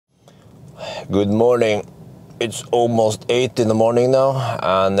Good morning. It's almost 8 in the morning now,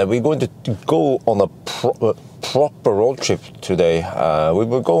 and we're going to go on a proper road trip today. We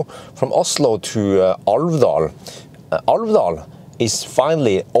will go from Oslo to Alvdal. Alvdal is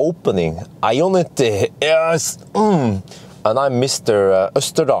finally opening. Ionity, yes! And I'm Mr.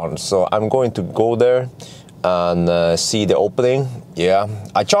 Østerdalen, so I'm going to go there and see the opening. Yeah,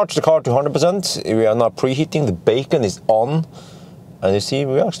 I charged the car to 100%. We are not preheating. The bacon is on. And you see,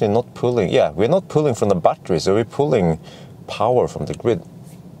 we're actually not pulling, we're not pulling from the battery, so we're pulling power from the grid.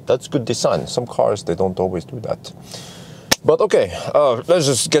 That's good design. Some cars, they don't always do that. But okay, let's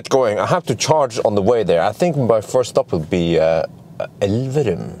just get going. I have to charge on the way there. I think my first stop will be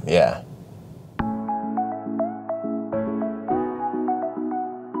Elverum, yeah.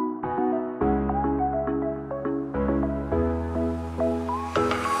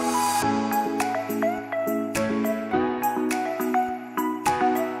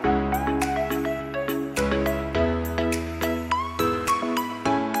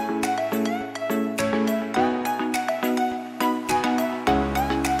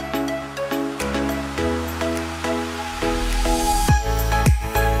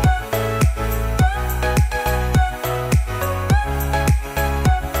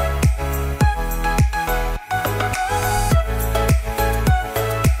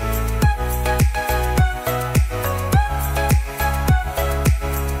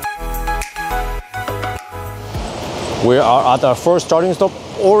 We are at our first charging stop,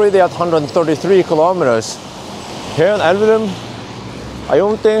 already at 133 kilometers. Here in Elverum,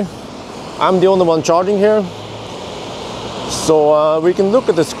 Ionity. I'm the only one charging here. So we can look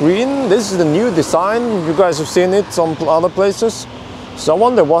at the screen. This is the new design. You guys have seen it some other places. So I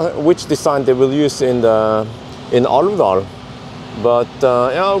wonder which design they will use in Alvdal. But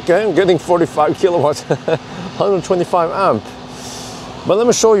yeah, okay, I'm getting 45 kilowatts, 125 amp. But let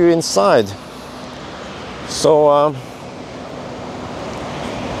me show you inside. So,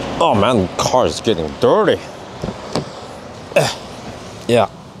 oh man, the car is getting dirty. Yeah.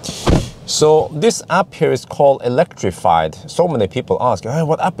 So this app here is called Electrified. So many people ask, hey,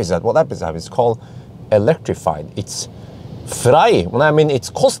 what app is that? What app is that? It's called Electrified. It's frei. I mean, it's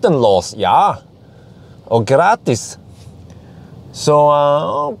kostenlos, ja. Or gratis. So,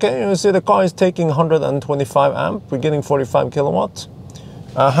 okay, you see the car is taking 125 amp. We're getting 45 kilowatts.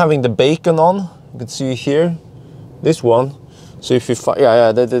 Having the bacon on. You can see here, this one. So if you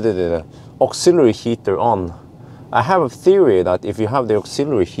the auxiliary heater on. I have a theory that if you have the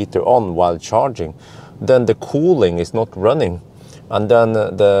auxiliary heater on while charging, then the cooling is not running, and then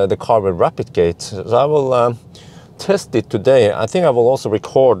the car will rapid gate. So I will test it today. I think I will also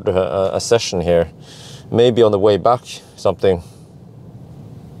record a session here, maybe on the way back, something.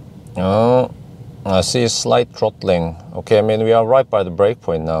 Oh, I see a slight throttling. Okay, I mean we are right by the brake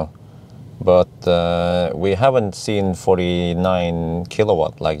point now. But we haven't seen 49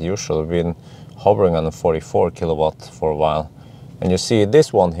 kilowatt like usual. We've been hovering on 44 kilowatt for a while. And you see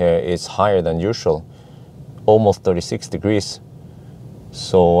this one here is higher than usual, almost 36 degrees.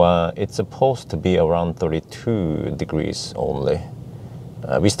 So it's supposed to be around 32 degrees only.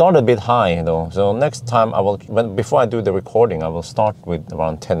 We started a bit high though. So next time before I do the recording, I will start with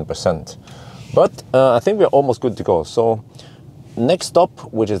around 10%. But I think we're almost good to go. So next stop,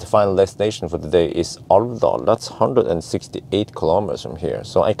 which is the final destination for the day, is Alvdal. That's 168 kilometers from here.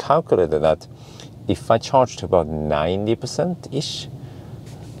 So I calculated that if I charge to about 90%-ish,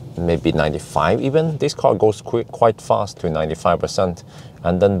 maybe 95 even, this car goes quite fast to 95%.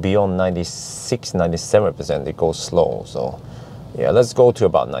 And then beyond 96, 97%, it goes slow. So yeah, let's go to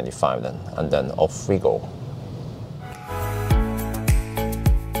about 95 then, and then off we go.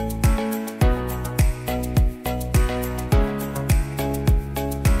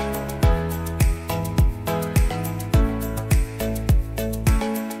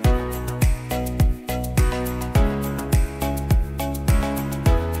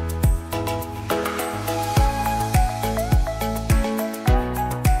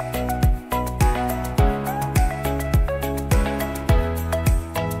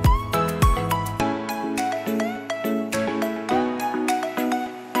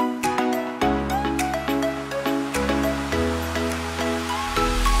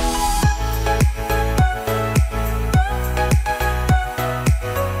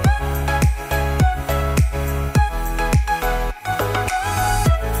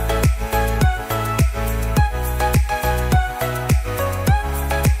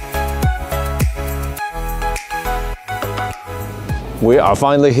 We are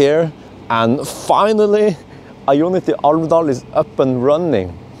finally here, and finally Ionity Alvdal is up and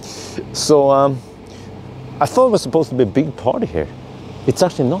running. So I thought it was supposed to be a big party here. It's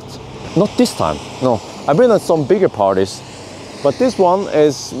actually not. Not this time, no. I've been at some bigger parties, but this one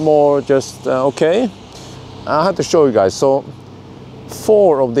is more just, okay. I had to show you guys. So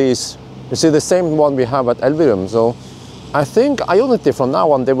 4 of these, you see the same one we have at Elverum. So I think Ionity from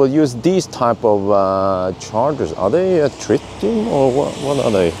now on, they will use these type of chargers. Are they tritium or what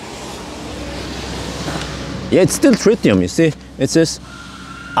are they? Yeah, it's still tritium, you see. It says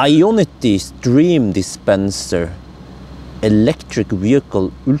Ionity Stream Dispenser Electric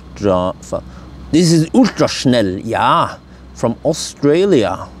Vehicle Ultra. This is ultra schnell, yeah, from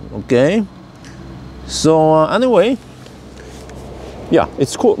Australia, okay. So anyway, yeah,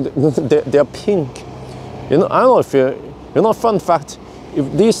 it's cool. They're pink. You know, I don't know if you know, fun fact, if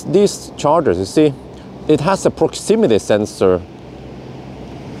these chargers, you see, it has a proximity sensor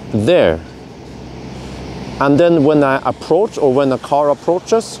there. And then when I approach, or when a car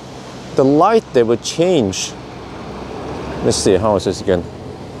approaches, the light, they will change. Let's see, how is this again?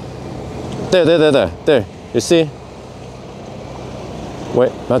 There, you see?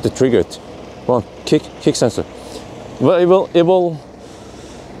 Wait, I have to trigger it. Come on, kick sensor. Well, it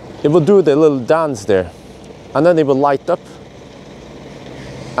will do the little dance there. And then it will light up.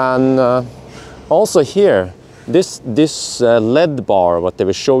 And also here, this LED bar, what they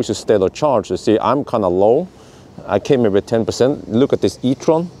will show you state of charge. You see, I'm kind of low. I came here with 10%. Look at this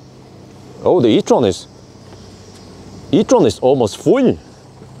e-tron. Oh, the e-tron is almost full.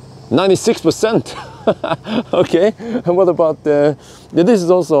 96%. Okay. And what about this is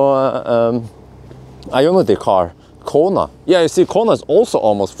also Ionity car, Kona. Yeah, you see, Kona is also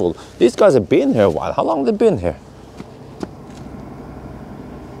almost full. These guys have been here a while. How long have they been here?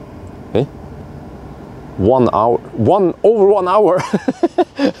 1 hour, over 1 hour.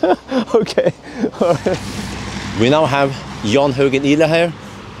 Okay. We now have Jan Haugen Ile here,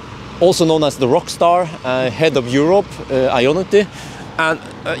 also known as the rock star, head of Europe, Ionity. And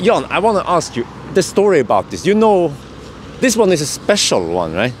Jan, I want to ask you the story about this. You know, this one is a special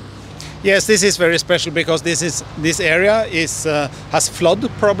one, right? Yes, this is very special because this area has flood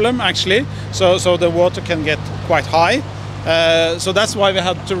problem actually, so the water can get quite high. So that's why we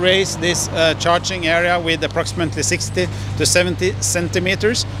had to raise this charging area with approximately 60 to 70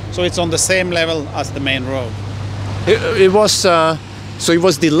 centimeters, so it's on the same level as the main road. It was so it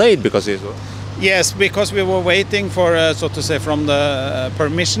was delayed because it was. Yes, because we were waiting for, so to say, from the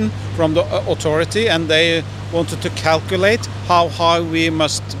permission from the authority, and they wanted to calculate how high we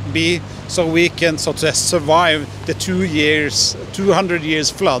must be so we can, so to say, survive the 200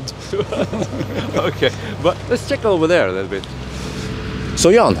 years flood. Okay, but let's check over there a little bit.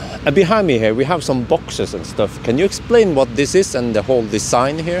 So Jan, behind me here we have some boxes and stuff. Can you explain what this is and the whole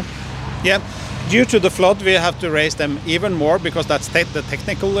design here? Yeah. Due to the flood, we have to raise them even more because that's the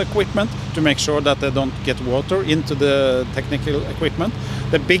technical equipment to make sure that they don't get water into the technical equipment.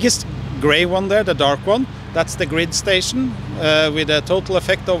 The biggest gray one there, the dark one, that's the grid station with a total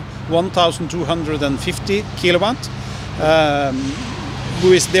effect of 1,250 kilowatt,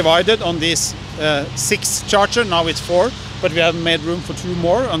 who is divided on these 6 charger. Now it's 4, but we have made room for 2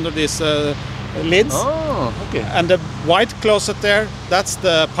 more under these lids. Oh, okay. And the white closet there, that's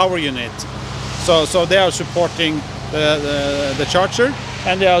the power unit. So they are supporting the charger,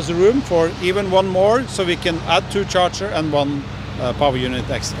 and there is room for even 1 more, so we can add 2 charger and 1 power unit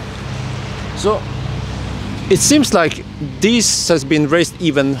extra. So it seems like this has been raised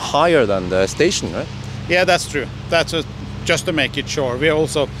even higher than the station, right? Yeah, that's true. That's just to make it sure. We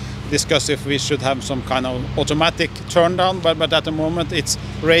also discuss if we should have some kind of automatic turn down, but at the moment it's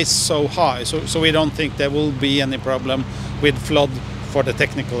raised so high, so we don't think there will be any problem with flood for the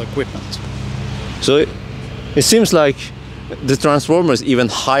technical equipment. So it seems like the transformer is even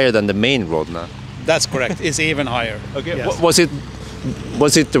higher than the main road now. That's correct. It's even higher. Okay. Yes.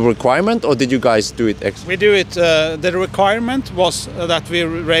 Was it the requirement, or did you guys do it extra? We do it. The requirement was that we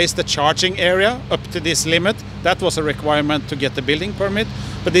raise the charging area up to this limit. That was a requirement to get the building permit.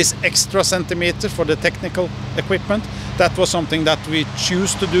 But this extra centimeter for the technical equipment, that was something that we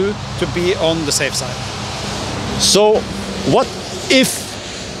choose to do to be on the safe side. So what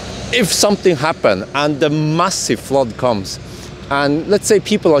if something happened and the massive flood comes, and let's say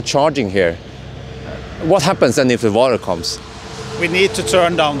people are charging here, what happens then if the water comes? We need to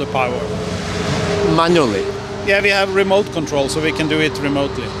turn down the power. Manually? Yeah, we have remote control, so we can do it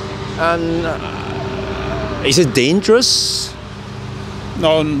remotely. And is it dangerous?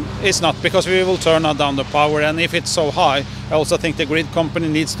 No, it's not, because we will turn down the power, and if it's so high, I also think the grid company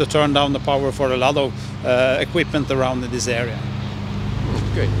needs to turn down the power for a lot of equipment around this area.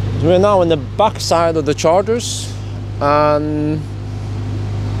 Okay. So we're now in the back side of the chargers, and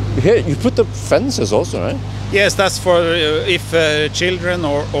here you put the fences also, right? Yes, that's for if children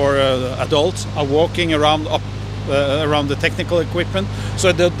or adults are walking around around the technical equipment,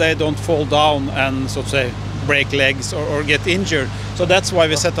 so that they don't fall down and, so to say, break legs or get injured. So that's why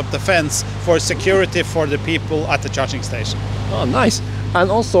we set up the fence for security for the people at the charging station. Oh, nice. And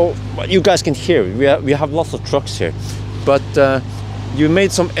also, you guys can hear, we have lots of trucks here, but you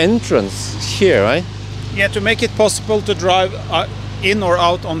made some entrance here, right? Yeah, to make it possible to drive in or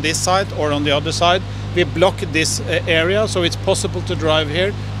out on this side or on the other side, we block this area, so it's possible to drive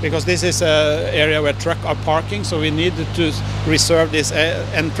here, because this is an area where trucks are parking, so we needed to reserve this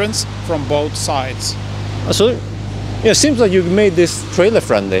entrance from both sides. So, yeah, it seems like you made this trailer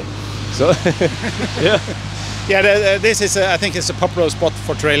friendly. So, yeah. Yeah, this is, I think it's a popular spot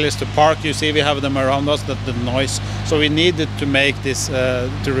for trailers to park. You see, we have them around us, the noise. So we needed to make this, to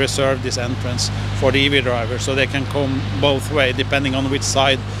reserve this entrance for the EV drivers, so they can come both ways, depending on which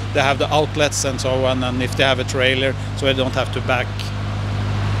side they have the outlets and so on, and if they have a trailer, so they don't have to back.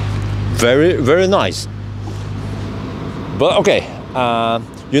 Very, very nice. But okay,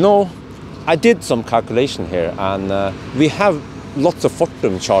 you know, I did some calculation here, and we have lots of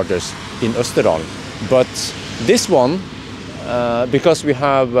Fortum chargers in Østerdalen, but this one, because we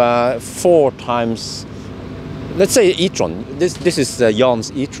have 4 times, let's say e-tron. This is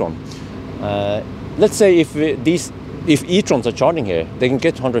Jan's e-tron. Let's say if e-trons are charging here, they can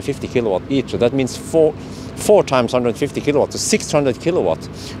get 150 kilowatt each. So that means 4 times 150 kilowatts, so 600 kilowatt.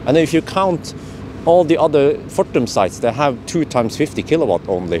 And if you count all the other Fortum sites, they have 2 times 50 kilowatt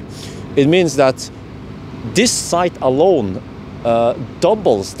only. It means that this site alone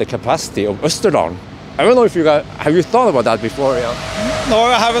doubles the capacity of Østerdalen. I don't know if you guys, have you thought about that before? Yeah? No,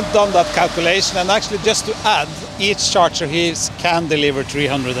 I haven't done that calculation, and actually just to add, each charger here can deliver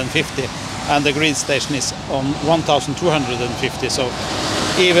 350, and the grid station is on 1,250, so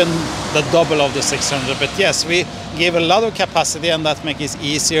even the double of the 600. But yes, we give a lot of capacity, and that makes it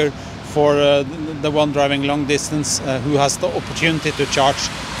easier for the one driving long distance who has the opportunity to charge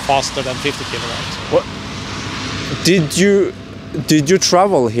faster than 50 kilowatts. What? Did you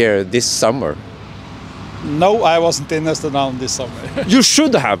travel here this summer? No, I wasn't in Østerdalen this summer. You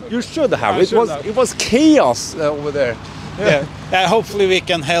should have. You should have. It was chaos over there. Yeah. Hopefully we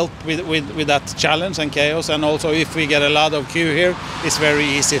can help with that challenge and chaos, and also if we get a lot of queue here, it's very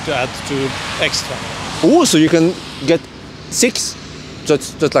easy to add 2 extra. Oh, so you can get 6,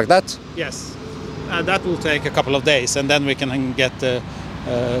 just like that? Yes, that will take a couple of days, and then we can get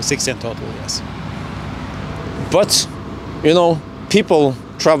 6 in total. Yes. But you know, people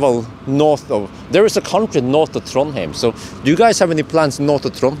travel north of. There is a country north of Trondheim. So, do you guys have any plans north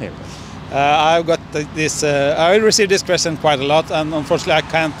of Trondheim? I've got this. I received this question quite a lot, and unfortunately, I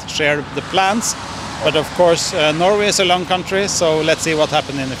can't share the plans. But of course, Norway is a long country, so let's see what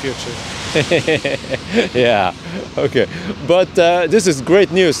happens in the future. Yeah. Okay. But this is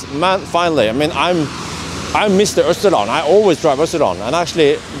great news, man. Finally, I mean, I'm Mr. Østerdalen. I always drive Østerdalen, and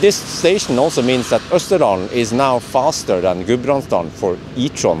actually this station also means that Østerdalen is now faster than Gudbrandsdalen for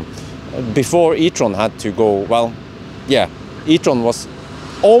e-tron. Before e-tron had to go, well, yeah, e-tron was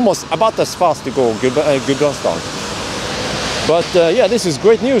almost about as fast to go Gudbrandsdalen. But yeah, this is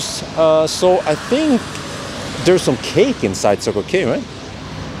great news. So I think there's some cake inside Circle K, right?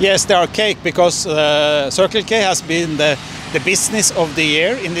 Yes, there are cake, because Circle K has been the business of the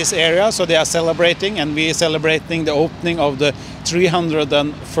year in this area, so they are celebrating, and we are celebrating the opening of the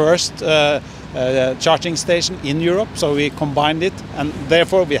 301st charging station in Europe, so we combined it, and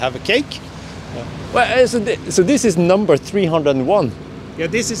therefore we have a cake. Well, so this is number 301? Yeah,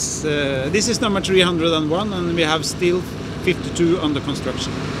 this is number 301, and we have still 52 under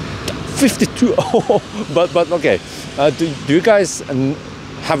construction. 52? Oh, but okay. Do you guys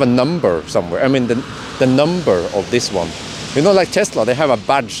have a number somewhere? I mean, the number of this one. You know, like Tesla, they have a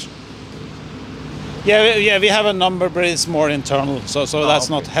badge. Yeah, we have a number, but it's more internal, so that's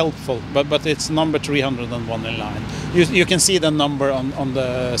okay. Not helpful. But it's number 301 in line. You can see the number on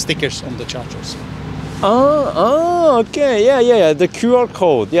the stickers on the chargers. Oh, okay, yeah. The QR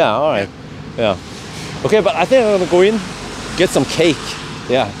code, yeah, all right, yeah. Okay, but I think I'm gonna go in, get some cake.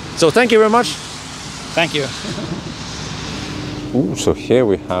 Yeah. So thank you very much. Thank you. Ooh, so here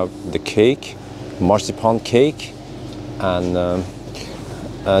we have the cake, marzipan cake. And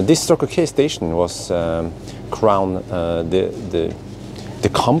this Circle K station was crowned the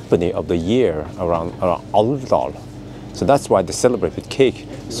company of the year around Alvdal. So that's why they celebrate with cake.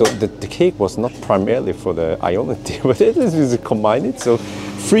 So the cake was not primarily for the Ionity, but it is combined. So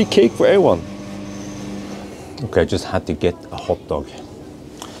free cake for everyone. Okay, I just had to get a hot dog.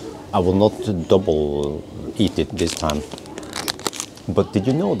 I will not double eat it this time. But did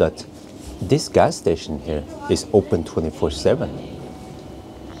you know that this gas station here is open 24/7.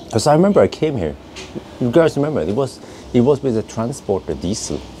 Because I remember I came here. You guys remember? It was with a transporter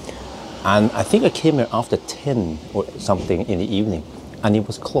diesel, and I think I came here after 10 or something in the evening, and it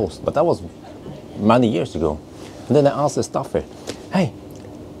was closed. But that was many years ago. And then I asked the staff here, "Hey,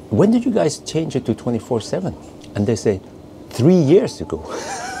 when did you guys change it to 24/7?" And they say, 3 years ago.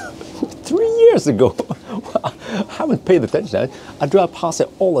 3 years ago. I haven't paid attention. I drive past it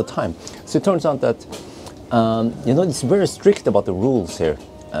all the time. So it turns out that you know, it's very strict about the rules here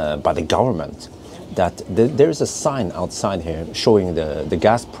by the government. That there is a sign outside here showing the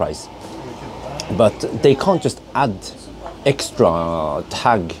gas price, but they can't just add extra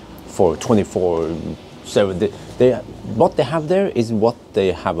tag for 24/7. What they have there is what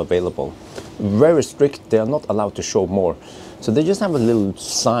they have available. Very strict. They are not allowed to show more. So they just have a little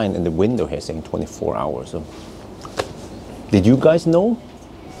sign in the window here saying 24 hours. So, did you guys know?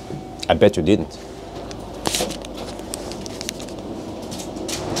 I bet you didn't.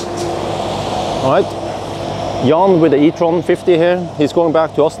 All right, Jan with the e-tron 50 here. He's going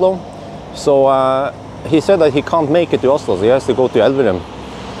back to Oslo. So he said that he can't make it to Oslo, so he has to go to Elverum.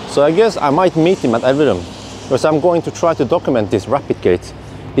 So I guess I might meet him at Elverum, because I'm going to try to document this rapid gate.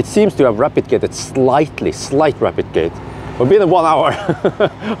 It seems to have rapid gated slight rapid gate. We've been in 1 hour.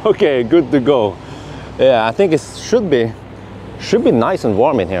 Okay, good to go. Yeah, I think it should be nice and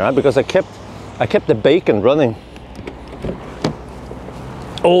warm in here, right? Because I kept the bacon running.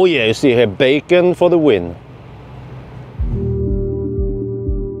 Oh yeah, you see here, bacon for the win.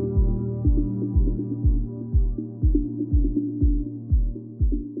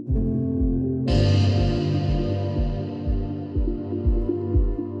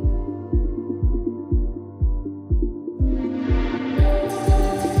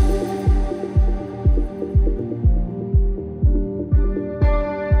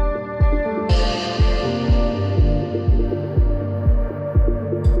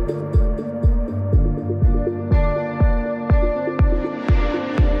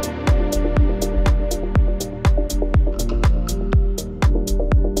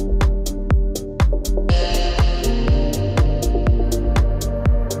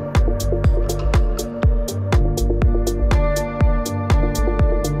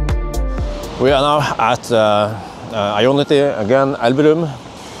 We are now at Ionity again, Elverum.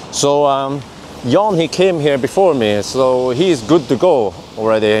 So Jan, he came here before me, so he's good to go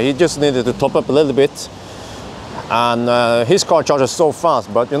already. He just needed to top up a little bit, and his car charges so fast.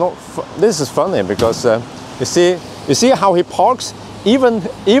 But you know, this is funny because you see how he parks. Even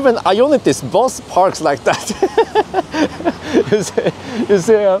Ionity's boss parks like that. you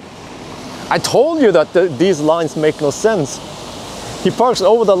see I told you that these lines make no sense. He parks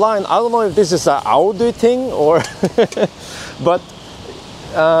over the line. I don't know if this is an Audi thing or but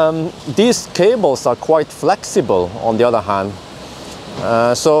these cables are quite flexible on the other hand.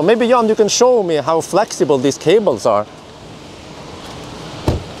 So maybe Jan, you can show me how flexible these cables are.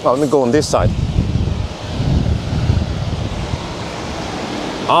 Well, let me go on this side.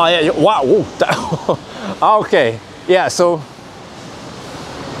 Oh yeah, wow. Okay, yeah, so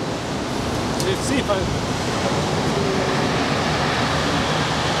Let's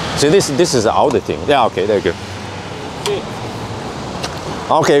see if see, this is an Audi thing. Yeah, okay, there you go.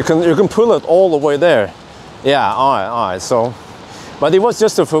 Okay, you can pull it all the way there. Yeah, all right. So, but it was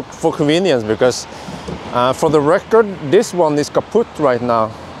just for convenience because, for the record, this one is kaput right now,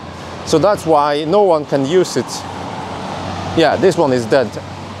 so that's why no one can use it. Yeah, this one is dead.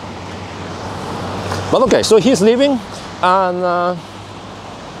 But okay, so he's leaving, and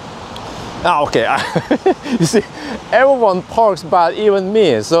okay. You see, everyone parks bad, even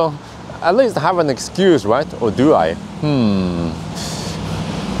me. So at least I have an excuse, right? Or do I?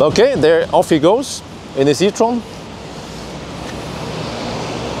 Okay, there, off he goes in his e-tron.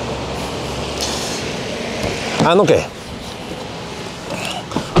 And okay,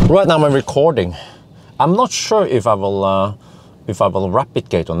 right now I'm recording. I'm not sure if I will rapid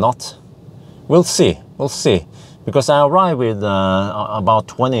gate or not. We'll see. Because I arrive with about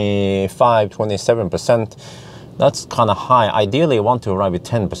 25–27%. That's kind of high. Ideally, I want to arrive with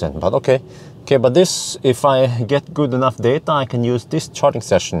 10%, but okay. But this, if I get good enough data, I can use this charging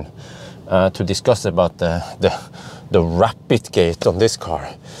session to discuss about the rapid gate on this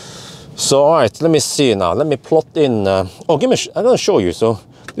car. So, all right, let me see now. Let me plot in. I'm gonna show you. So,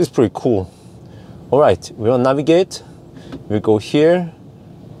 this is pretty cool. All right, we're gonna navigate. We go here.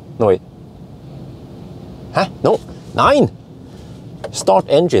 No, wait. Huh? No, 9. Start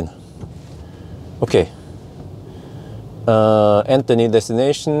engine. Okay. Enter new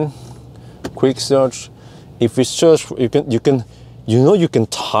destination. Quick search. If we search, you You know, you can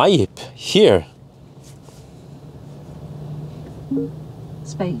type here.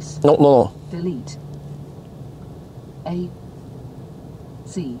 Space. No, no, no. Delete. A.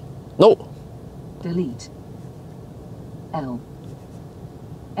 C. No. Delete. L.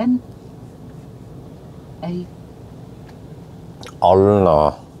 N. A.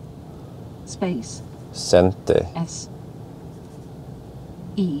 Alla Space. center. S.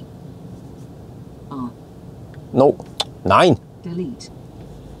 E. R. No. 9. Delete.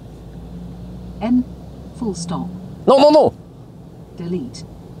 N. Full stop. No, no, no. Delete.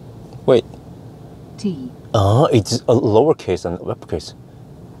 Wait. T. It's a lowercase and uppercase.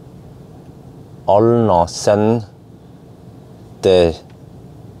 Alla center. K.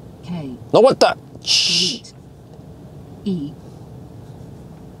 No, what the? Shh. Delete. E.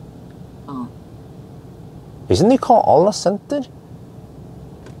 R. Isn't it called Allah Center?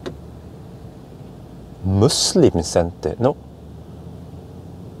 Muslim Center. No.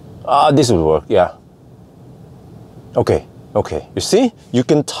 This will work. Yeah. Okay. Okay. You see, you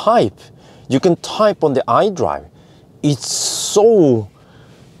can type. You can type on the iDrive. It's so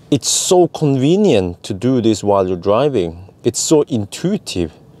convenient to do this while you're driving. It's so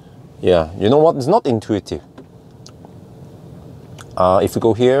intuitive. Yeah. You know what? It's not intuitive. If you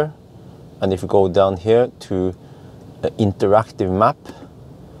go here, and if you go down here to interactive map,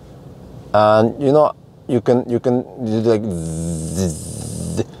 and you know, you can do like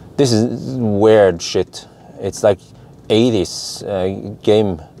this is weird shit. It's like 80s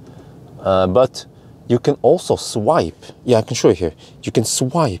game, but you can also swipe. Yeah, I can show you here. You can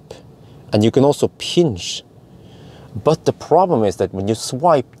swipe, and you can also pinch. But the problem is that when you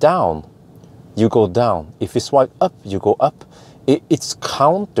swipe down, you go down. If you swipe up, you go up. It's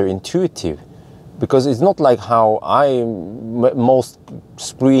counterintuitive, because it's not like how most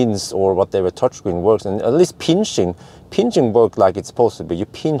screens or whatever touchscreen works. And at least pinching works like it's supposed to be. You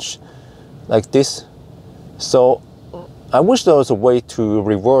pinch like this. So I wish there was a way to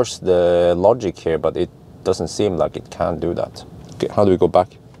reverse the logic here, but it doesn't seem like it can do that. Okay, how do we go back?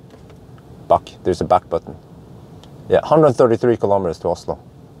 Back. There's a back button. Yeah, 133 kilometers to Oslo.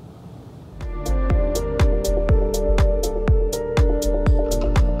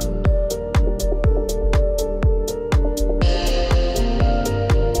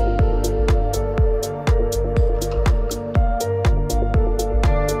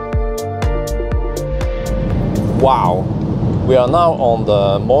 Wow, we are now on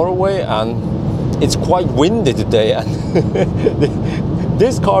the motorway and it's quite windy today, and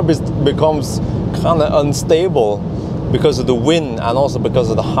this car becomes kind of unstable because of the wind and also because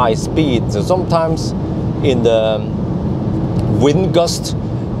of the high speed. So sometimes in the wind gust,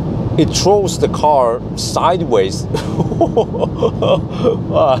 it throws the car sideways.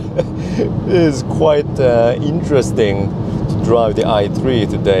 It is quite interesting to drive the i3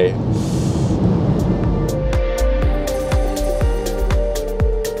 today.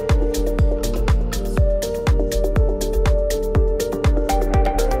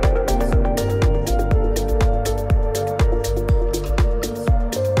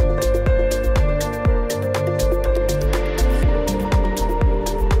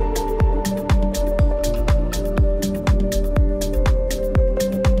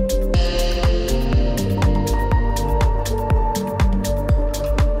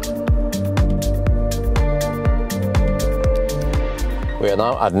 We are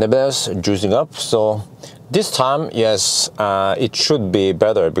now at Nebes, juicing up. So this time, yes, it should be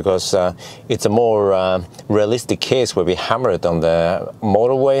better because it's a more realistic case where we hammer it on the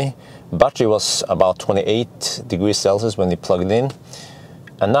motorway. Battery was about 28 degrees Celsius when we plugged in.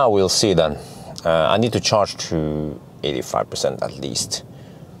 And now we'll see then. I need to charge to 85% at least.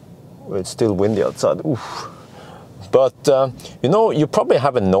 It's still windy outside. Oof. But, you know, you probably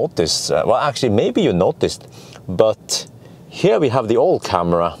haven't noticed. Well, actually, maybe you noticed, but here we have the old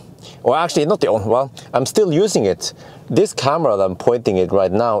camera, or actually not the old, well, I'm still using it. This camera that I'm pointing at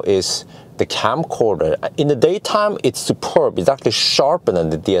right now is the camcorder. In the daytime, it's superb. It's actually sharper than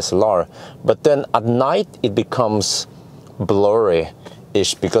the DSLR. But then at night, it becomes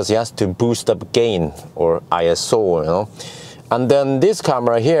blurry-ish because it has to boost up gain or ISO, you know. And then this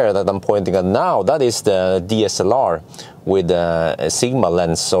camera here that I'm pointing at now, that is the DSLR with a Sigma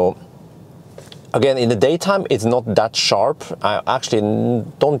lens. So again, in the daytime, it's not that sharp. I actually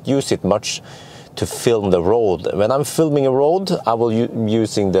don't use it much to film the road. When I'm filming a road, I will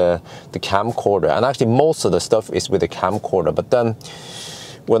using the camcorder. And actually, most of the stuff is with the camcorder. But then,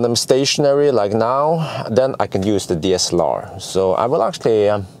 when I'm stationary, like now, then I can use the DSLR. So I will actually,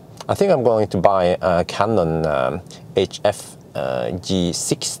 I think I'm going to buy a Canon HF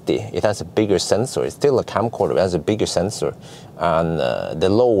G60. It has a bigger sensor. It's still a camcorder, it has a bigger sensor, and the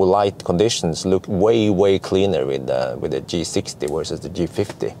low light conditions look way cleaner with the G60 versus the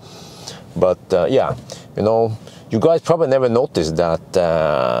G50. But yeah, you know, you guys probably never noticed that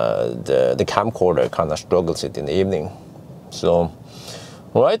the camcorder kind of struggles it in the evening. So,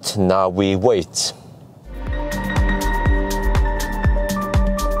 right, now we wait.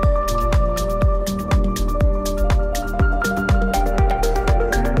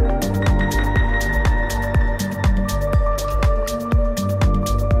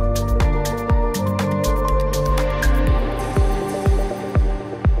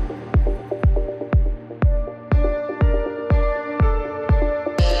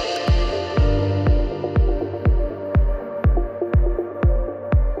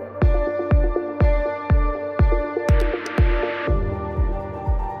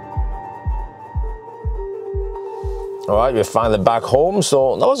 All right, we're finally back home.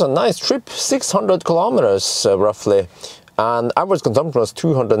 So that was a nice trip, 600 kilometers roughly, and average consumption was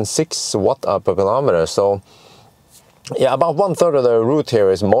 206 watt-hour per kilometer. So yeah, about 1/3 of the route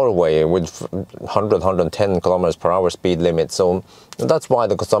here is motorway with 110 kilometers per hour speed limit. So that's why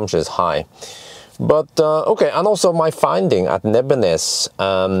the consumption is high. But okay, and also my finding at Nebbenes,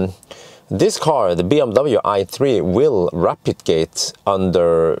 this car, the BMW i3, will rapid gate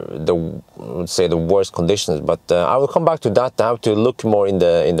under the, let's say, the worst conditions. But I will come back to that. I have to look more in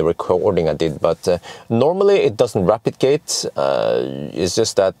the recording I did. But normally it doesn't rapid gate. It's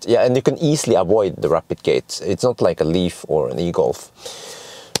just that, yeah, and you can easily avoid the rapid gate. It's not like a Leaf or an e-Golf.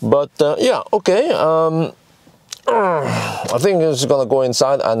 But yeah, okay. I think I'm just gonna go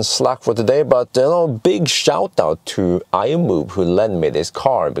inside and slack for today, but you know, big shout out to iMove who lent me this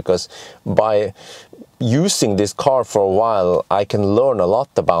car, because by using this car for a while I can learn a lot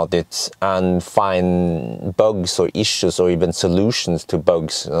about it and find bugs or issues or even solutions to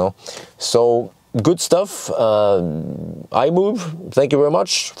bugs, you know. So good stuff. iMove, thank you very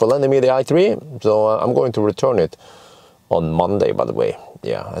much for lending me the i3. So I'm going to return it on Monday, by the way.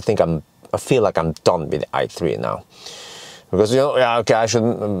 Yeah, I feel like I'm done with the i3 now. Because, you know, yeah, okay, I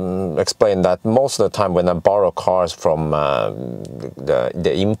should explain that most of the time when I borrow cars from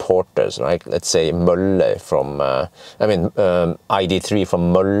the importers, right? Let's say Møller from, ID3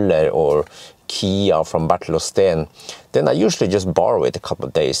 from Møller or Kia from Bertel og Steen, then I usually just borrow it a couple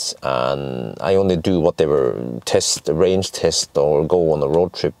of days and I only do whatever test, range test or go on a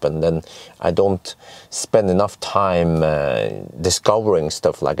road trip, and then I don't spend enough time discovering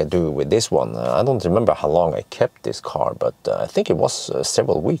stuff like I do with this one. I don't remember how long I kept this car, but I think it was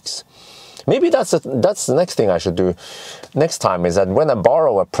several weeks. Maybe that's the next thing I should do next time, is that when I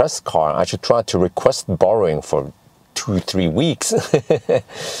borrow a press car, I should try to request borrowing for 2-3 weeks.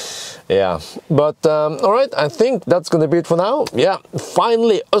 Yeah, but all right, I think that's gonna be it for now. Yeah,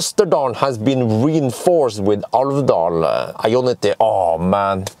 finally Østerdalen has been reinforced with Alvdal Ionity. Oh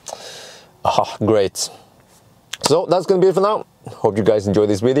man, great. So that's gonna be it for now. Hope you guys enjoyed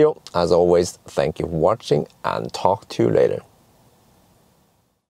this video. As always, thank you for watching and talk to you later.